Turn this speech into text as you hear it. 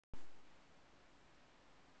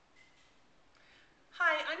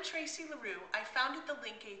I'm Tracy LaRue. I founded the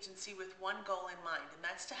Link Agency with one goal in mind, and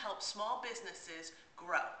that's to help small businesses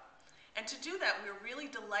grow. And to do that, we're really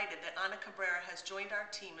delighted that Ana Cabrera has joined our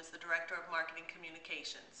team as the Director of Marketing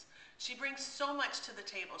Communications. She brings so much to the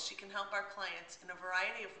table. She can help our clients in a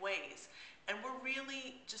variety of ways, and we're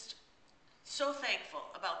really just so thankful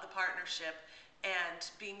about the partnership and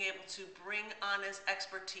being able to bring Ana's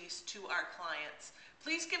expertise to our clients.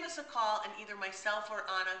 Please give us a call, and either myself or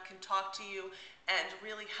Ana can talk to you and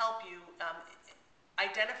really help you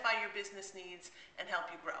identify your business needs and help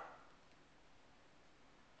you grow.